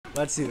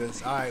Let's see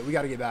this. All right, we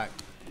gotta get back.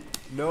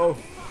 No.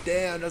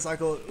 Damn, that's not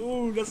cool.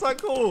 Ooh, that's not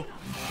cool.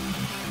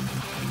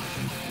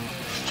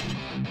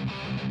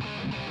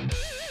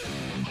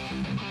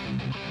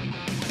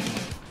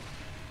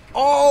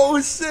 Oh,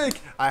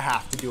 sick! I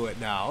have to do it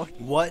now.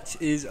 What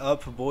is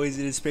up, boys?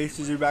 It is Space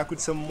Wizard back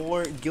with some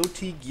more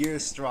Guilty Gear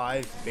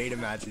Strive beta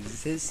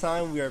matches. This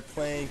time we are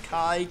playing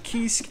Kai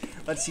Kiske.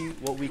 Let's see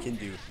what we can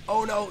do.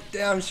 Oh no,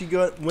 damn, she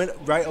went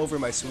right over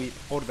my sweep.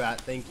 Hold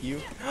that, thank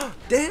you.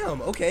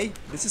 Damn, okay,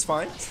 this is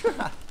fine.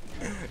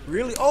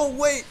 Really? Oh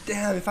wait,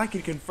 damn, if I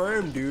could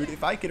confirm, dude.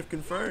 If I could have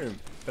confirmed.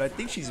 But I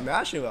think she's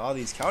mashing with all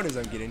these counters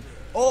I'm getting.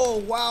 Oh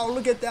wow,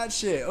 look at that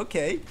shit.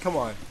 Okay, come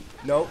on.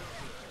 Nope.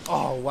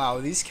 Oh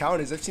wow, these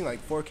counters, I've seen like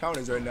 4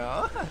 counters right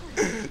now.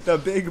 The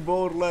big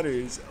bold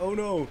letters. Oh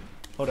no.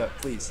 Hold up,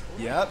 please.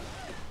 Yep.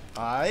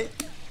 Alright.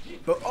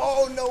 But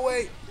oh no,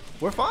 wait.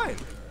 We're fine.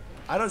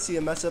 I don't see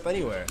a mess up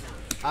anywhere.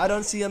 I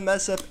don't see a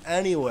mess up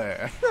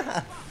anywhere.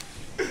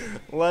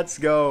 Let's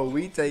go.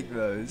 We take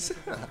those.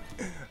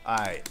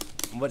 Alright.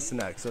 What's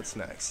next? What's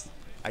next?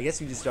 I guess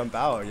we just jump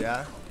out,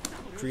 yeah?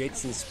 Create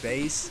some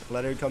space.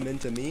 Let her come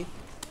into me.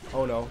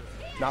 Oh no.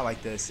 Not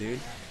like this, dude.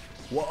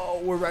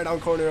 Whoa, we're right on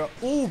corner.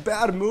 Ooh,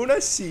 Bad Moon, I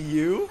see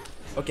you.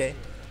 Okay.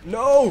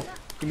 No!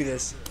 Give me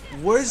this.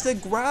 Where's the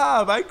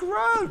grab? I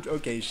grabbed.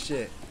 Okay,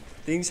 shit.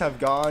 Things have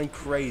gone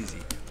crazy.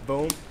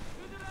 Boom.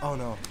 Oh,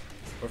 no.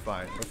 We're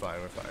fine. We're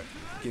fine. We're fine.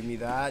 Give me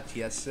that.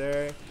 Yes,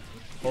 sir.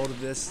 Hold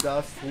this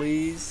stuff,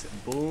 please.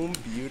 Boom.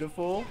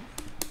 Beautiful.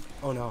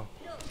 Oh, no.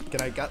 Can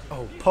I get...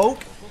 Oh,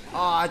 poke?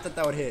 Oh, I thought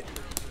that would hit.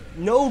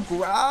 No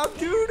grab,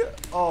 dude?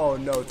 Oh,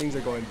 no. Things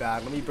are going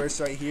bad. Let me burst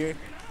right here.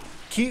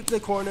 Keep the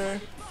corner.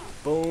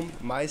 Boom,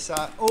 my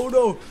side. Oh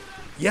no.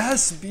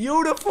 Yes,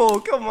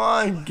 beautiful. Come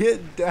on,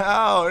 get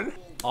down.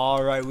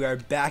 All right, we are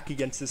back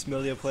against this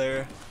Millia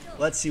player.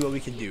 Let's see what we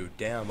can do.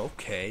 Damn,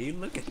 okay,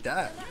 look at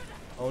that.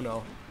 Oh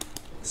no.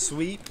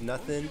 Sweep,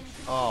 nothing.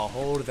 Oh,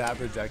 hold that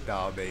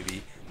projectile,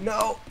 baby.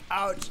 No,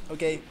 ouch.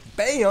 Okay,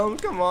 bam.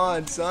 Come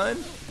on, son.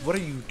 What are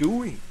you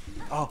doing?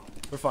 Oh,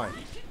 we're fine.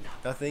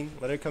 Nothing.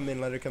 Let her come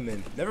in, let her come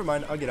in. Never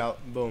mind, I'll get out.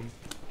 Boom.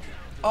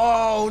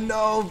 Oh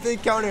no,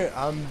 big counter.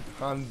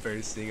 I'm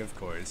bursting, of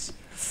course.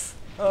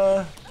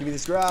 Give me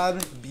this grab.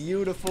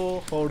 Beautiful.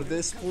 Hold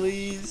this,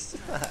 please.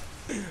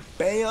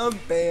 Bam,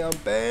 bam,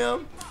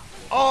 bam.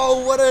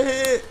 Oh, what a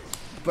hit.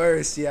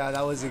 Burst. Yeah,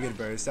 that was a good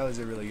burst. That was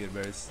a really good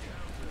burst.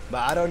 But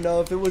I don't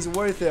know if it was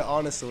worth it,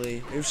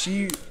 honestly. If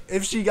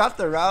she got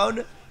the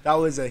round, that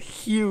was a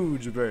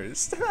huge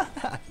burst.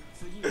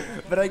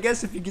 But I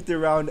guess if you get the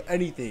round,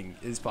 anything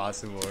is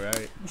possible,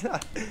 right?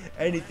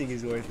 Anything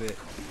is worth it.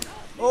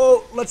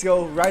 Oh, let's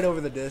go. Right over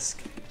the disc.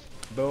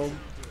 Boom.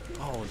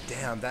 Oh,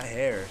 damn, that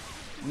hair.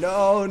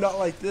 No, not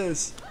like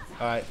this.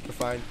 Alright, we're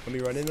fine. Let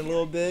me run in a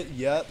little bit.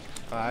 Yep.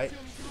 Alright.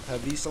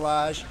 Heavy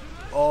slash.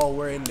 Oh,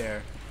 we're in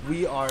there.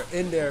 We are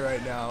in there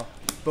right now.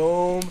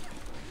 Boom.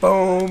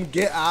 Boom.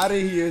 Get out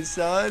of here,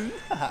 son.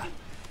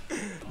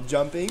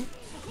 Jumping.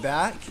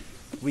 Back.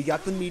 We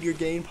got the meteor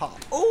gain pop.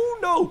 Oh,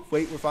 no.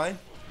 Wait, we're fine.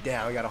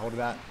 Damn, I got a hold of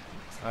that.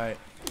 Alright.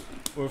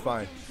 We're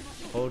fine.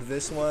 Hold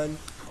this one.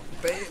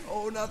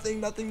 Oh, nothing,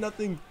 nothing,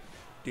 nothing.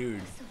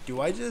 Dude,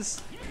 do I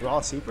just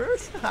raw super?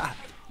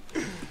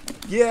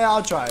 Yeah,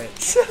 I'll try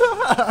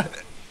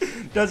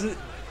it. Does it?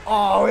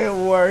 Oh, it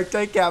worked.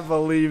 I can't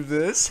believe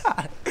this.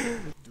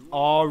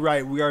 All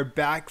right, we are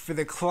back for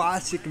the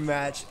classic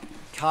match,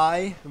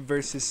 Kai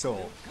versus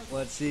Soul.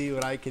 Let's see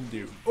what I can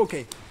do.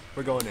 Okay,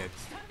 we're going in.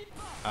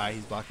 All right,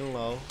 he's blocking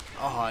low.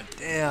 Oh,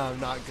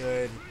 damn, not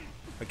good.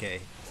 Okay.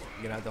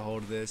 I'm gonna have to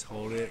hold this,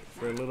 hold it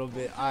for a little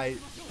bit.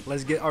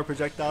 Let's get our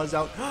projectiles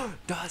out.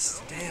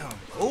 Dust, damn.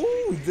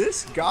 Oh,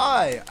 this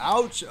guy.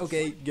 Ouch.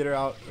 Okay, get her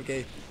out.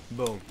 Okay,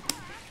 boom.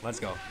 Let's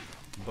go.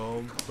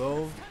 Boom,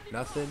 boom.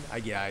 Nothing. I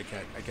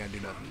can't do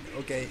nothing.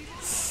 Okay.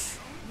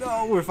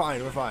 No, we're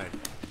fine. We're fine.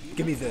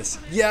 Give me this.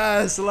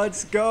 Yes,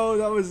 let's go.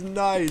 That was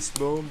nice.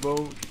 Boom,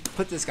 boom.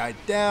 Put this guy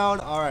down.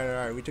 All right,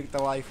 all right. We took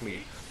the life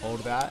lead. Hold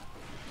that.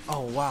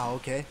 Oh wow.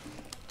 Okay.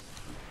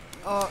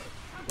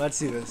 Let's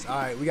see this. All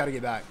right, we gotta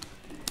get back.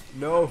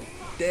 No.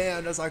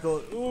 Damn, that's not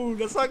cool. Ooh,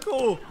 that's not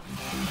cool.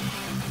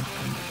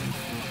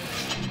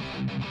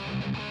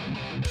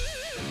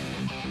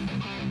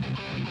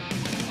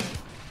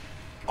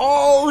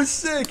 Oh,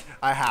 sick.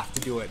 I have to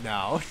do it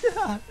now.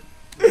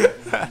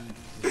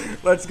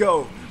 Let's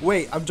go.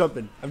 Wait, I'm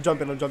jumping. I'm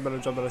jumping,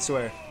 I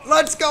swear.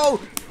 Let's go.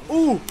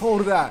 Ooh,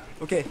 hold that.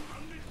 Okay.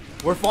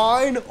 We're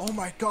fine. Oh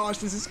my gosh,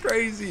 this is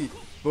crazy.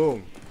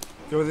 Boom.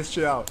 Throw this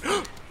shit out.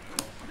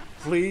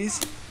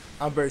 Please.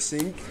 I'm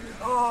bursting.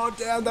 Oh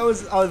damn, that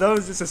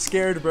was just a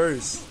scared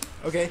burst.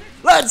 Okay,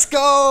 let's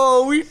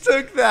go. We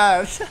took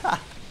that.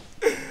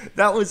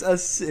 That was a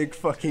sick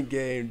fucking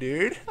game,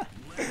 dude.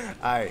 All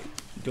right,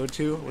 go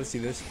to. Let's see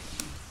this.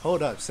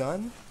 Hold up,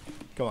 son.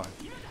 Come on,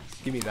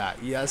 give me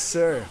that. Yes,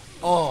 sir.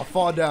 Oh,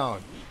 fall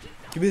down.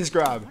 Give me this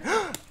grab.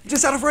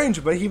 Just out of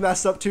range, but he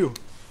messed up too.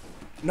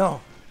 No,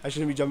 I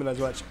shouldn't be jumping as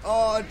much.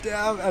 Oh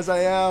damn, as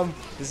I am.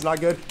 This is not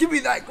good. Give me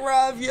that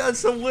grab.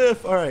 Yes, a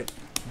whiff. All right,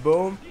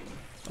 boom.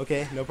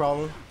 Okay, no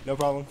problem. No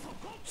problem.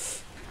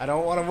 I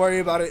don't want to worry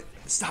about it.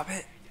 Stop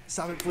it.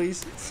 Stop it,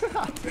 please.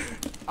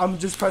 I'm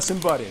just pressing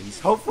buttons.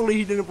 Hopefully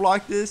he didn't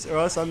block this or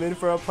else I'm in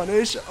for a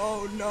punish.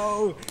 Oh,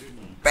 no.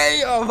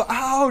 Bam!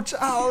 Ouch,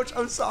 ouch.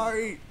 I'm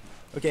sorry.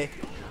 Okay.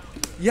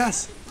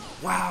 Yes.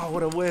 Wow,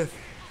 what a whiff.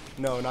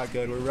 No, not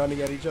good. We're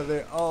running at each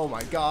other. Oh,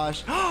 my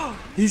gosh.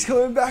 He's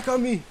coming back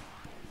on me.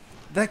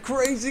 That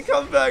crazy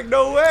comeback.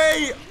 No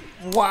way.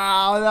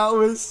 Wow, that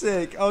was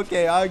sick.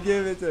 Okay, I'll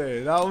give it to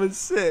her. That was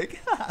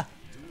sick.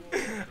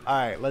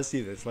 Alright, let's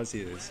see this. Let's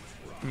see this.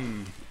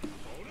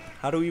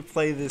 How do we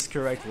play this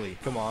correctly?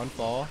 Come on,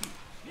 fall.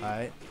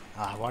 Alright.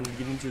 I wanted to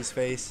get into his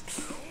face.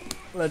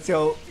 Let's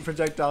go.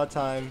 Projectile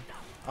time.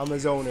 I'm a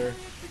zoner.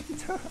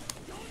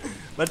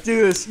 Let's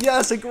do this.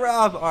 Yes, a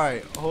grab.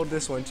 Alright, hold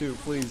this one too,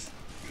 please.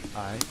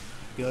 Alright,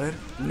 good.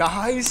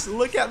 Nice.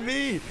 Look at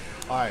me.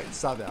 Alright,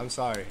 stop it. I'm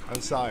sorry.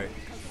 I'm sorry.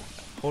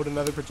 Hold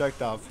another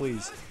projectile,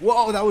 please.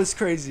 Whoa, that was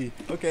crazy.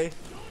 Okay.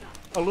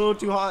 A little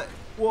too hot.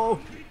 Whoa.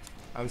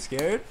 I'm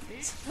scared.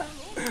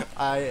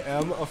 I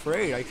am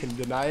afraid. I can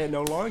deny it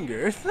no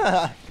longer.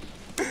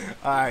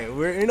 Alright,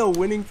 we're in a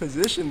winning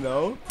position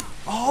though.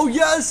 Oh,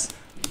 yes!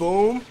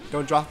 Boom.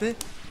 Don't drop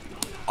it.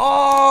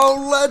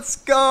 Oh, let's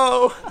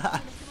go!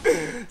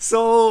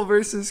 Soul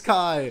versus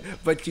Kai,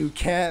 but you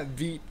can't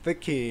beat the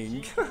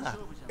king.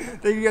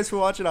 Thank you guys for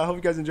watching. I hope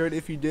you guys enjoyed.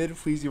 If you did,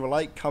 please leave a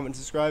like, comment,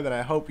 subscribe, and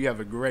I hope you have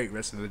a great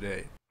rest of the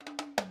day.